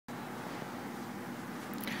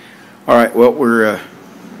All right, well, we're,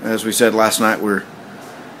 as we said last night, we're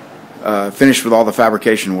finished with all the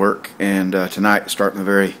fabrication work, and tonight starting the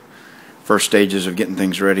very first stages of getting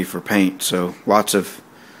things ready for paint. So lots of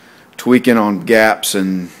tweaking on gaps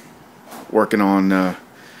and working on,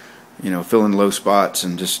 filling low spots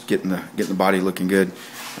and just getting the body looking good.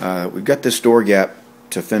 We've got this door gap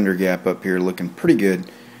to fender gap up here looking pretty good,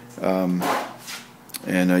 and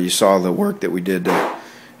you saw the work that we did to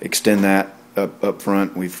extend that up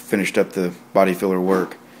front. We've finished up the body filler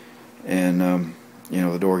work, and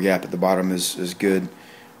the door gap at the bottom is good,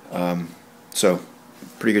 so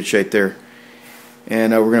pretty good shape there.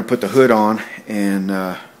 And we're going to put the hood on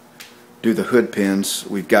and do the hood pins.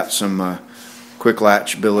 We've got some quick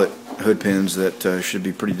latch billet hood pins that should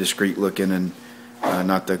be pretty discreet looking and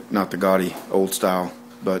not the gaudy old style,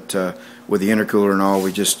 but with the intercooler and all,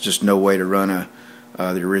 we just no way to run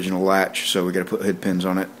the original latch, so we got to put hood pins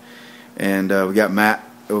on it. And we got Matt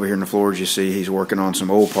over here in the floor, as you see. He's working on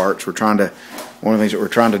some old parts. One of the things that we're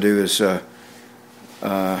trying to do is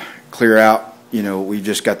clear out. We've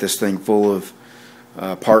just got this thing full of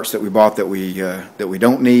parts that we bought that we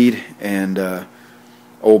don't need, and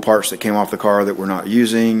old parts that came off the car that we're not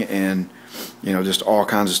using, and just all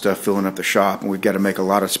kinds of stuff filling up the shop. And we've got to make a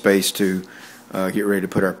lot of space to get ready to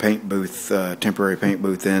put our paint booth, temporary paint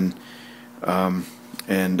booth in, and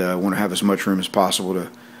want to have as much room as possible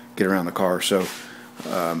to get around the car. So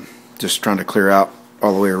just trying to clear out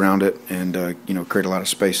all the way around it and create a lot of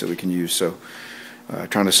space that we can use. So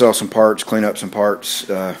trying to sell some parts, clean up some parts,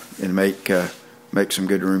 and make some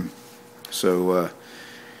good room. So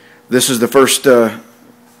this is the first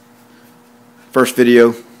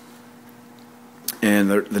video,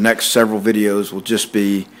 and the next several videos will just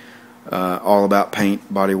be all about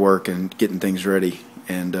paint, body work, and getting things ready.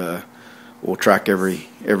 And we'll track every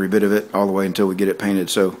bit of it all the way until we get it painted.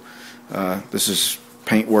 So this is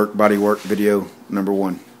paint work, body work video number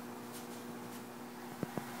 1.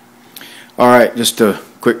 All right, just a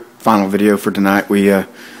quick final video for tonight. We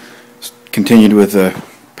continued with the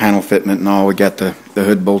panel fitment and all. We got the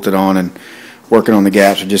hood bolted on and working on the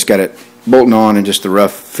gaps. We just got it bolting on and just the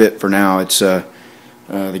rough fit for now. It's the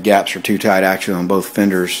gaps are too tight actually on both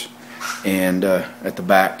fenders, and at the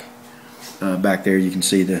back there you can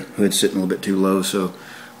see the hood sitting a little bit too low, so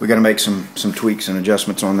we got to make some tweaks and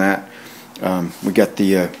adjustments on that. We got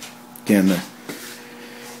we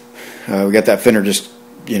got that fender, just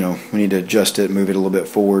we need to adjust it, move it a little bit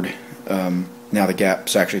forward. Now the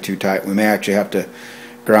gap's actually too tight. We may actually have to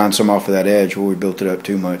grind some off of that edge where we built it up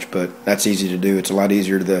too much, but that's easy to do. It's a lot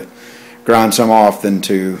easier to grind some off than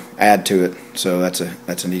to add to it, so that's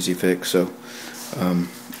an easy fix. So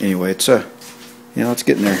anyway, it's it's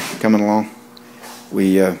getting there, coming along.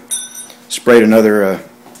 We sprayed another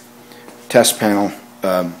test panel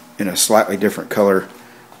in a slightly different color,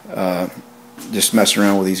 just messing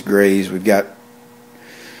around with these grays. We've got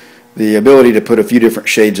the ability to put a few different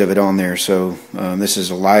shades of it on there. So this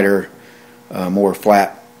is a lighter, more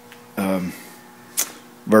flat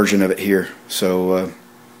version of it here. So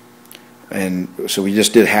so we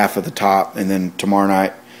just did half of the top, and then tomorrow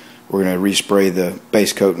night we're going to respray the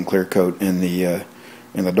base coat and clear coat in the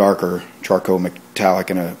darker charcoal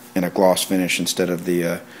metallic in a gloss finish instead of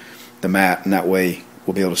the matte, and that way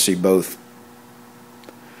we'll be able to see both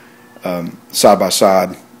side by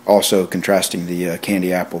side, also contrasting the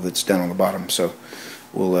candy apple that's down on the bottom. So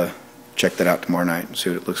we'll check that out tomorrow night and see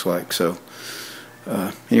what it looks like. So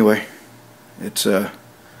anyway, it's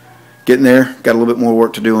getting there. Got a little bit more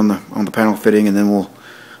work to do on the panel fitting, and then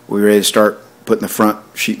we're ready to start putting the front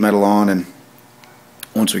sheet metal on. And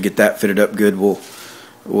once we get that fitted up good, we'll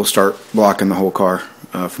start blocking the whole car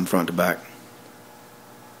from front to back.